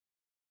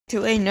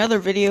to another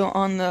video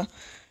on the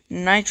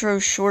Nitro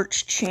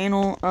Shorts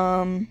channel.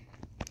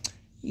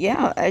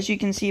 Yeah, as you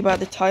can see by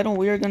the title,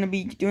 we are going to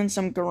be doing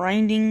some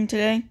grinding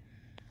today.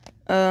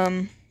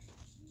 So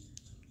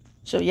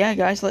yeah,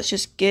 guys, let's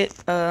just get,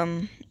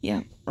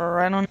 yeah,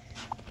 right on.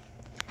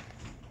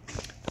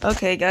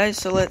 Okay, guys,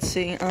 so let's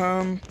see,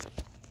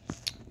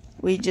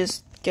 we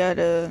just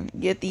gotta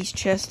get these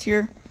chests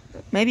here.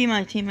 Maybe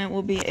my teammate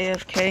will be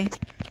AFK,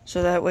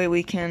 so that way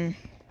we can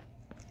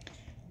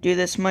do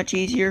this much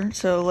easier.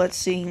 So let's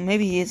see,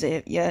 maybe he is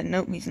AFK. Yeah,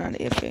 nope, he's not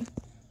AFK.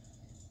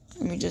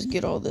 Let me just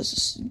get all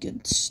this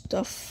good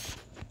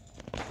stuff.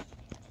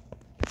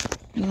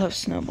 You left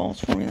snowballs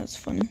for me, that's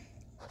funny.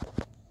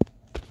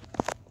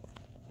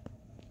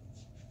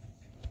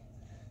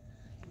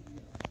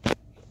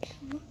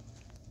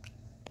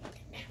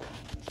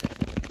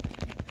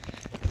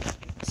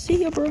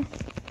 See ya, bro.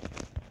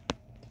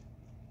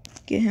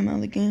 Get him out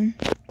of the game.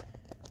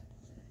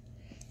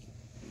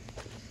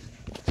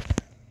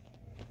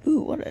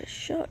 Ooh, what a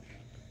shot.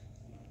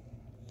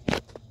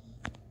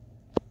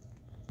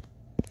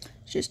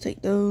 Just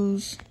take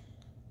those.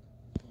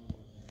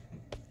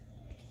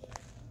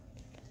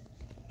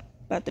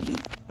 About to be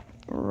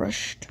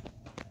rushed.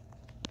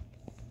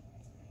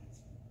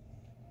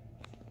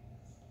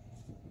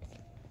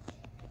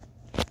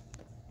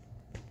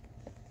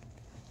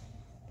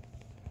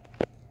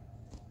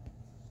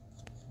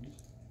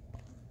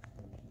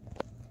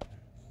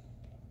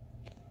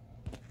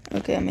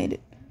 Okay, I made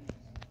it.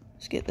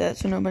 Let's get that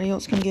so nobody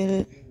else can get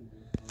it.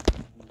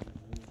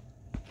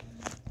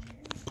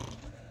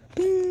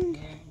 Bing,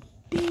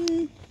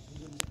 bing.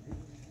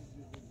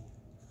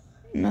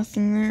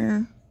 Nothing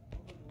there.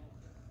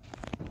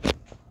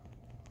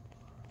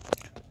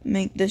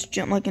 Make this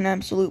jump like an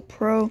absolute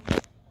pro.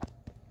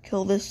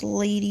 Kill this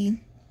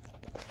lady.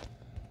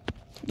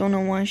 Don't know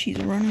why she's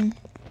running.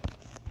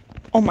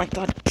 Oh my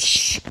god.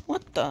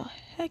 What the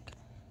heck?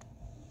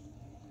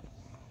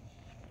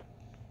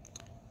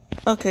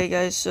 Okay,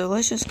 guys, so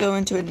let's just go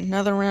into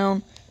another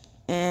round,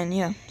 and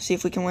yeah, see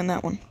if we can win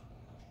that one.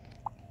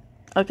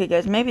 Okay,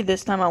 guys, maybe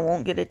this time I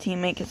won't get a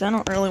teammate, because I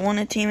don't really want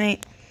a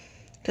teammate,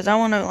 because I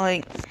want to,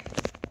 like,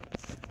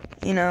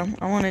 you know,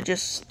 I want to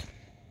just...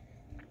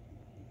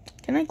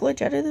 Can I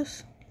glitch out of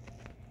this?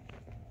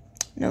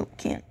 Nope,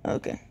 can't.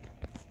 Okay.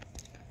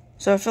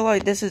 So I feel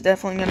like this is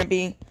definitely going to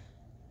be,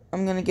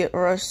 I'm going to get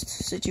rushed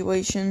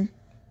situation.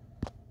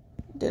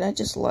 Did I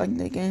just lag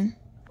the game?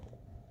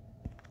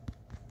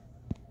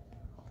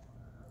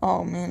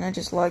 Oh man, I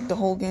just lagged the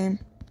whole game.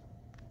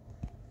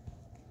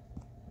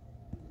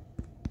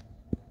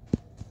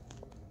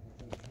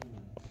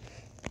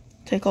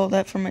 Take all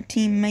that from a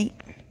teammate.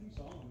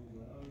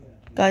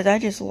 Guys, I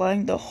just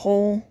lagged the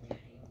whole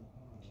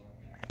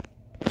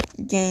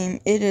game.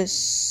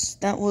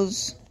 That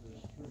was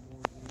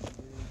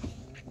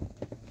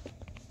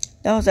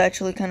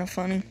actually kind of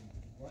funny.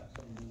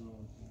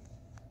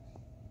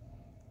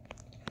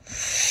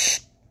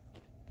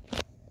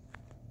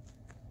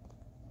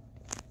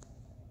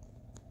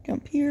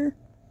 Jump here.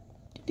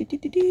 Bing,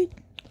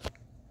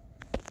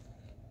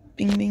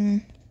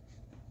 bing.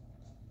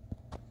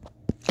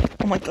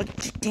 Oh my god,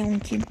 get down,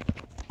 kid.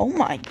 Oh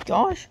my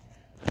gosh.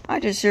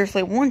 I just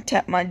seriously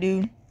one-tapped my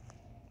dude.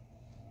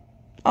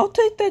 I'll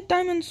take that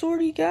diamond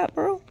sword you got,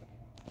 bro.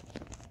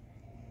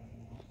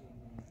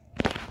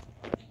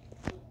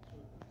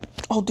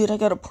 Oh, dude, I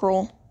got a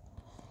pearl.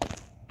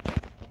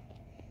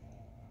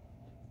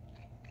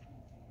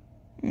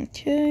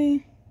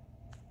 Okay.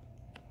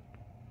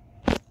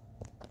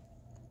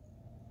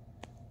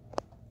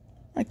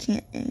 I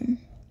can't aim.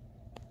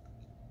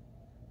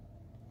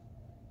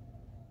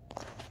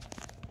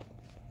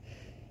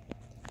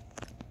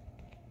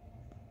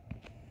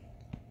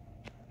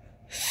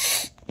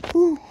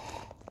 Whew.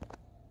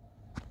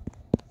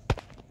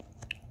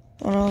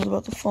 Thought I was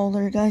about to fall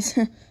there, guys.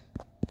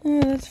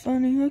 Oh, that's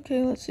funny.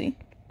 Okay, let's see.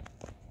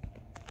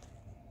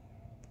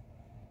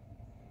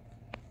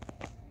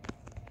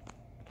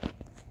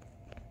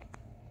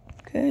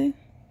 Okay.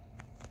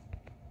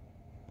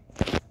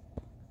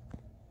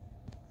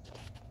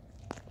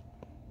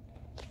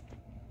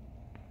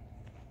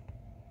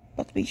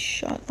 About to be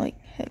shot like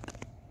heck.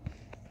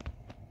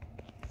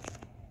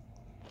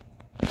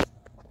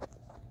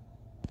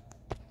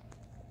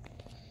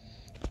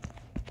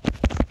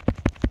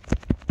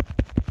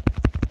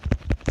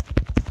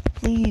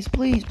 Please,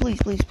 please, please,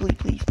 please, please,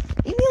 please.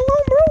 Leave me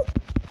alone, bro.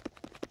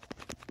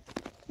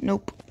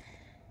 Nope.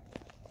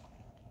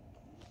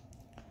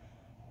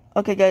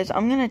 Okay, guys,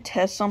 I'm gonna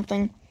test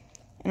something.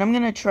 And I'm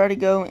gonna try to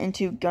go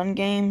into gun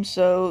game.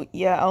 So,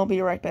 yeah, I'll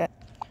be right back.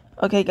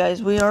 Okay,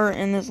 guys, we are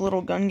in this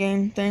little gun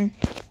game thing.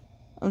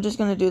 I'm just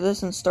gonna do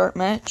this and start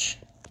match.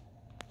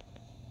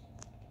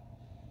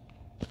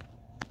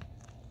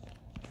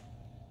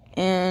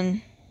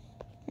 And,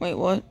 wait,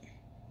 what?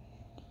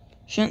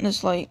 Shouldn't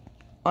this, like,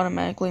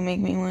 automatically make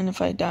me win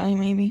if I die,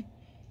 maybe?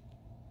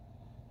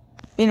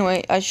 But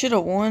anyway, I should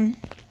have won.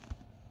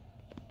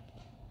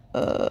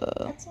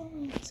 That's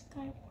only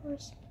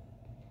Skywars.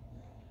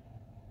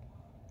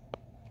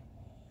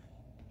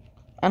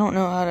 I don't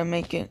know how to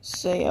make it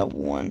say I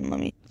won. Let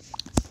me...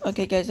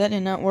 Okay, guys, that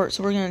did not work,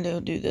 so we're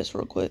gonna do this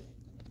real quick.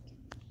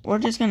 We're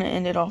just gonna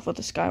end it off with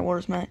a Sky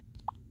Wars match.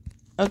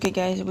 Okay,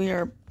 guys, we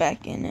are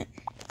back in it.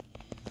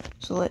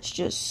 So let's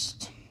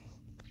just...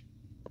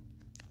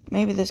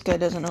 Maybe this guy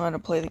doesn't know how to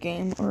play the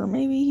game, or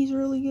maybe he's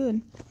really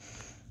good.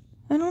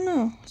 I don't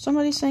know.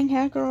 Somebody's saying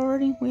hacker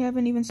already? We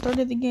haven't even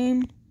started the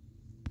game.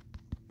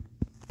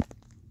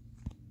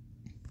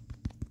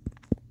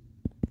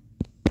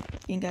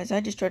 And guys,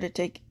 I just try to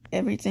take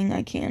everything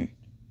I can.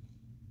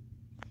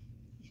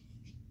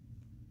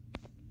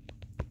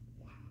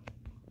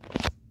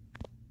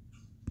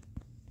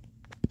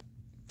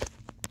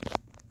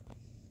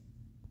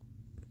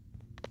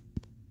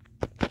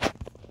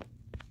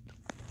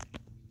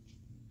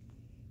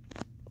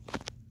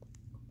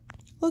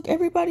 Look,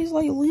 everybody's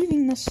like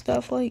leaving this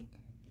stuff. Like,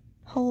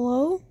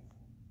 hello?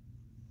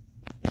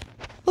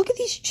 Look at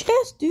these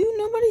chests, dude.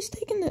 Nobody's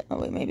taking the... Oh,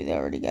 wait, maybe they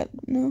already got...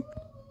 No.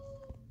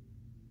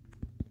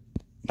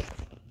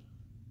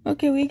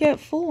 Okay, we got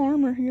full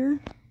armor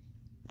here.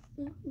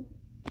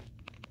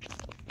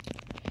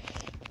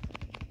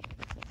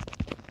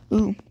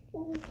 Ooh.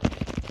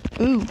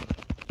 Ooh.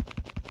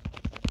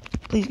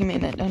 Please give me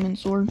that diamond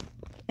sword.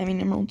 I mean,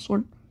 emerald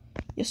sword.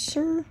 Yes,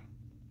 sir.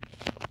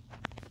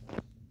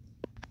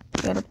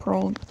 Got a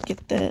pearl.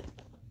 Get that.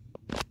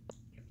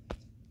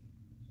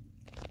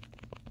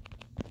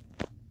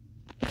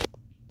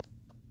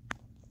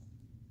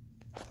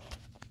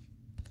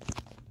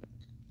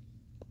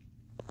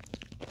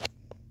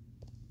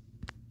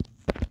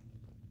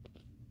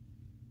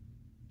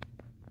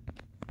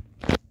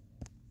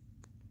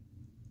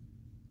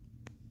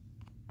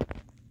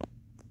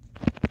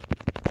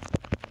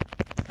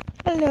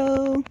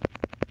 Hello.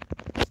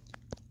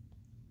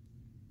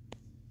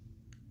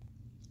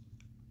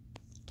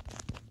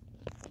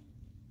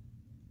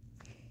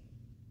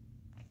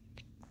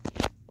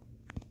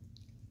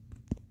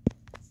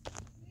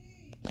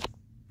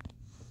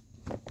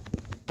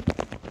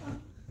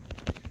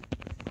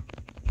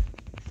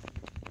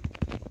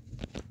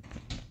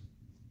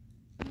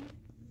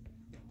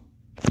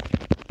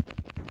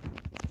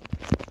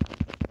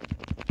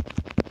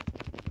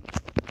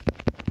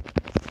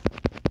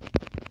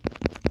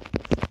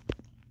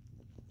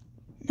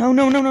 No,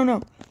 no, no, no,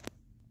 no.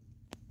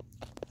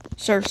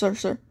 Sir, sir,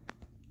 sir.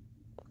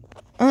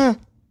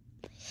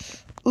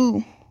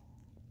 Ooh.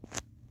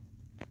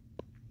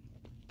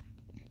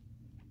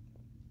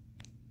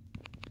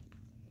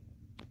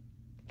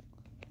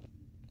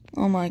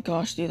 Oh my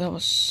gosh, dude, that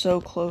was so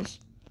close.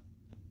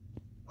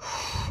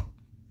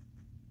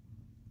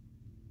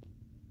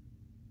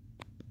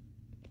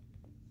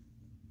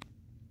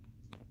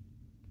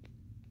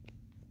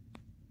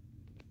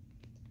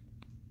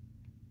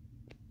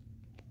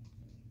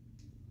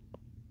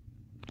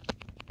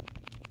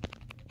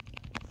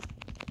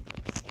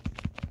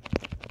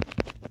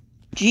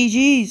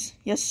 GG's.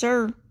 Yes,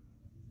 sir.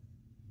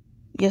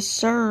 Yes,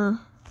 sir.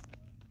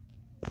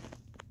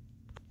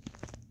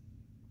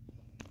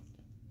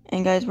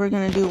 And guys, we're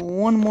going to do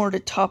one more to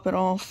top it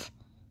off.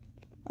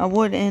 I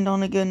would end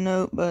on a good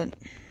note, but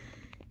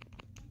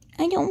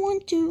I don't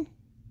want to.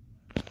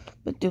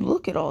 But dude,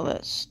 look at all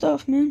that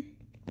stuff, man.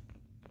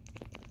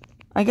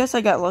 I guess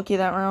I got lucky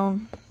that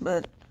round,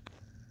 but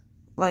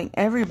like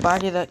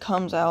everybody that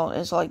comes out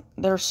is like,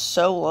 they're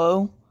so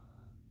low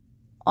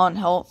on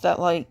health that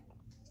like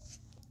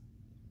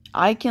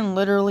I can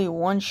literally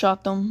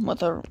one-shot them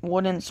with a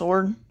wooden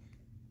sword.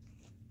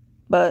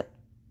 But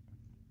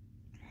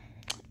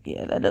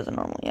yeah, that doesn't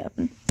normally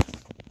happen.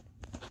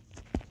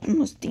 I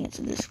must dance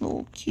with this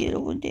little kid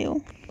over there.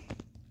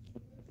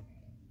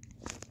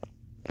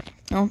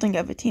 I don't think I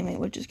have a teammate,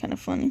 which is kind of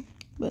funny,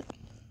 but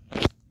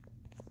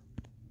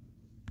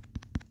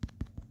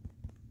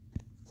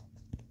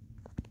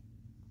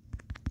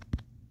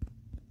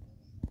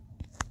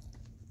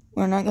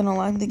we're not gonna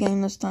live the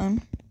game this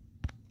time.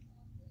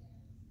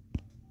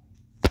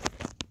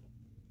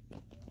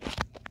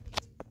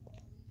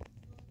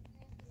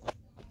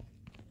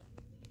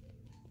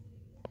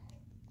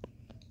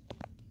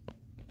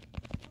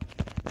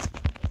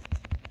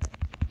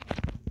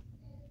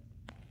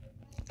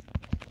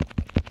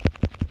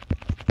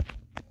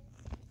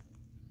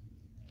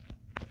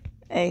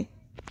 Hey,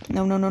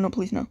 no, no, no, no,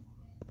 please no.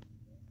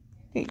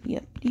 Hey,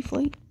 yep,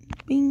 deflate,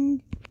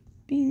 bing,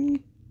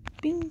 bing,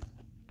 bing.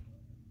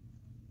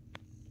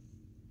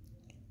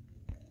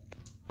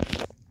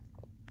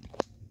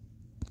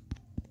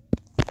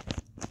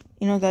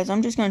 You know, guys,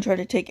 I'm just gonna try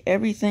to take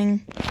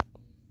everything,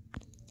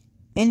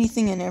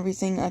 anything and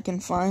everything I can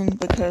find,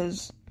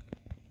 because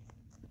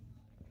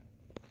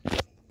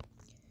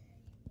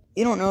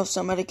you don't know if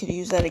somebody could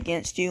use that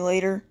against you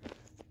later,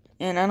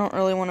 and I don't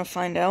really want to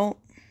find out.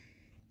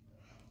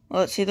 Well,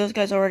 let's see, those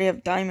guys already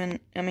have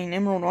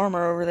emerald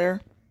armor over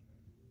there.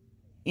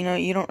 You know,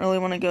 you don't really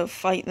want to go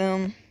fight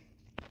them,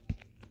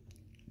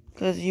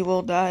 because you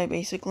will die,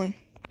 basically.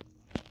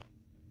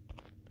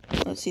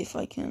 Let's see if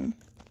I can.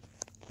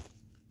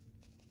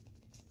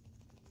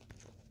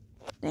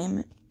 Damn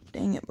it.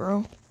 Dang it,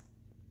 bro.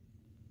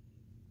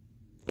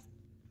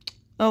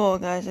 Oh well,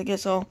 guys, I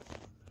guess I'll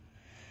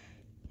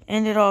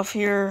end it off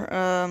here.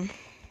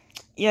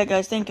 Yeah,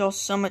 guys, thank y'all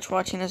so much for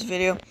watching this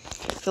video.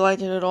 If you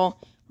liked it at all,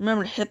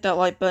 remember to hit that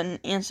like button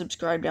and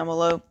subscribe down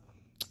below.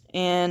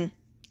 And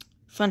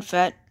fun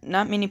fact,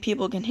 not many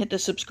people can hit the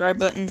subscribe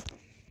button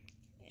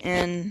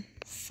in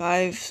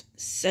 5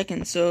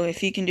 seconds. So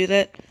if you can do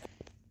that,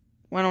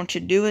 why don't you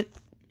do it?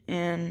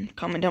 And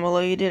comment down below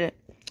you did it.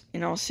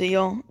 And I'll see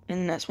y'all in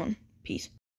the next one. Peace.